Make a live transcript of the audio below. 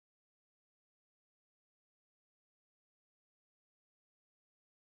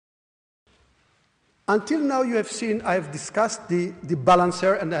Until now, you have seen I have discussed the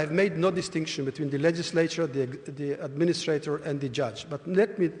balancer, and I have made no distinction between the legislature, the administrator, and the judge. But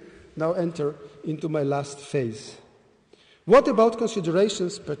let me now enter into my last phase. What about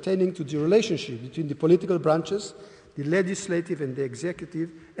considerations pertaining to the relationship between the political branches, the legislative and the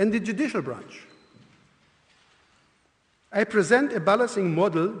executive, and the judicial branch? I present a balancing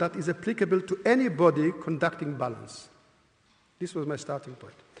model that is applicable to any body conducting balance. This was my starting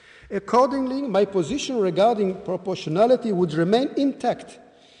point. Accordingly, my position regarding proportionality would remain intact,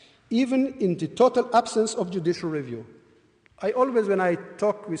 even in the total absence of judicial review. I always, when I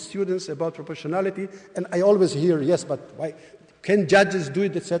talk with students about proportionality, and I always hear, yes, but why can judges do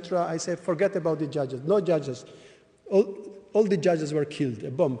it, etc., I say, forget about the judges. No judges. All the judges were killed.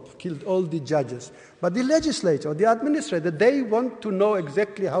 A bomb killed all the judges. But the legislature, the administrator, they want to know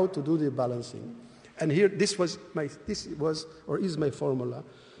exactly how to do the balancing. And here, this was or is my formula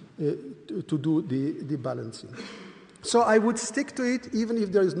to do the balancing. So I would stick to it even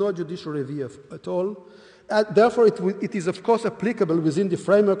if there is no judicial review at all. Therefore, it is, of course, applicable within the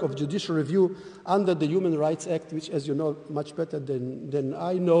framework of judicial review under the Human Rights Act, which, as you know much better than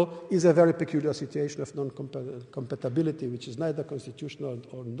I know, is a very peculiar situation of non-compatibility, which is neither constitutional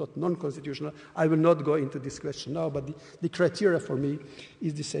or not non-constitutional. I will not go into this question now, but the criteria for me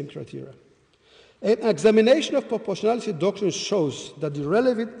is the same criteria. An examination of proportionality doctrine shows that the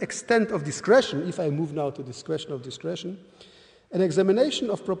relevant extent of discretion, if I move now to this question of discretion, an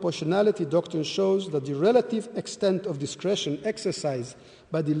examination of proportionality doctrine shows that the relative extent of discretion exercised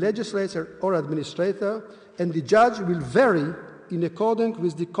by the legislator or administrator and the judge will vary in accordance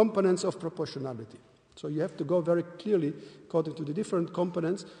with the components of proportionality. So you have to go very clearly according to the different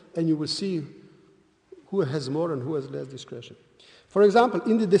components, and you will see who has more and who has less discretion. For example,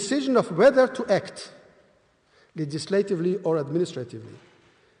 in the decision of whether to act legislatively or administratively,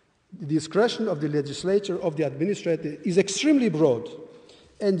 the discretion of the legislature of the administrator is extremely broad,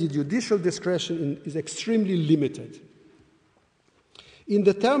 and the judicial discretion is extremely limited. In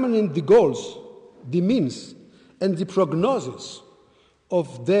determining the goals, the means, and the prognosis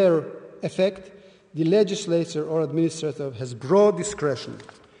of their effect, the legislator or administrator has broad discretion,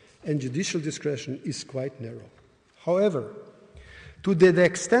 and judicial discretion is quite narrow. However, to the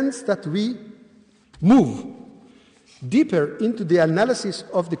extent that we move deeper into the analysis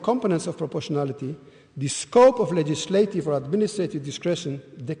of the components of proportionality, the scope of legislative or administrative discretion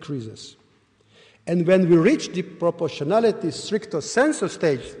decreases. And when we reach the proportionality stricto sensu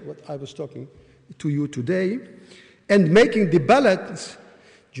stage, what I was talking to you today, and making the balance,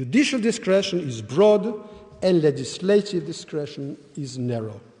 judicial discretion is broad and legislative discretion is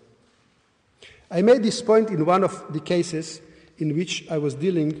narrow. I made this point in one of the cases in which I was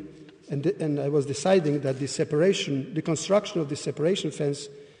dealing and I was deciding that the construction of the separation fence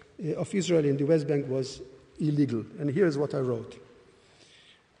of Israel in the West Bank was illegal. And here is what I wrote.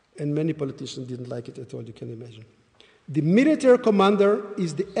 And many politicians didn't like it at all, you can imagine. The military commander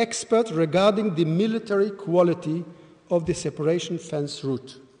is the expert regarding the military quality of the separation fence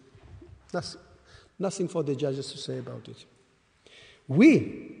route. Nothing for the judges to say about it.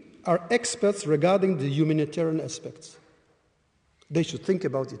 We are experts regarding the humanitarian aspects. They should think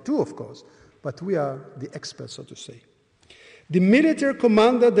about it too, of course, but we are the experts, so to say. The military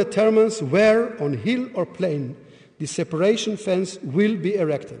commander determines where, on hill or plain, the separation fence will be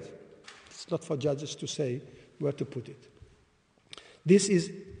erected. It's not for judges to say where to put it. This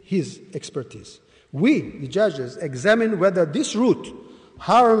is his expertise. We, the judges, examine whether this route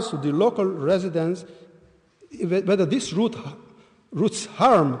harms to the local residents, whether this route's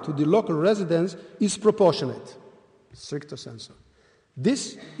harm to the local residents is proportionate, stricto sensu.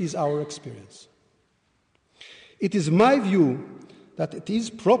 This is our experience. It is my view that it is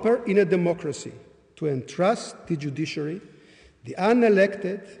proper in a democracy to entrust the judiciary, the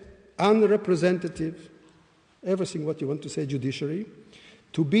unelected, unrepresentative, everything what you want to say judiciary,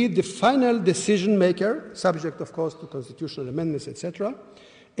 to be the final decision maker, subject of course to constitutional amendments, etc.,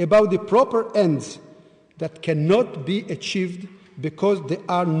 about the proper ends that cannot be achieved because they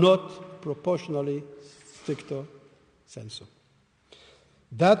are not proportionally stricto sensu.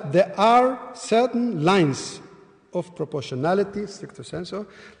 That there are certain lines of proportionality, stricto sensu,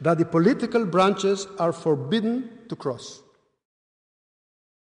 that the political branches are forbidden to cross.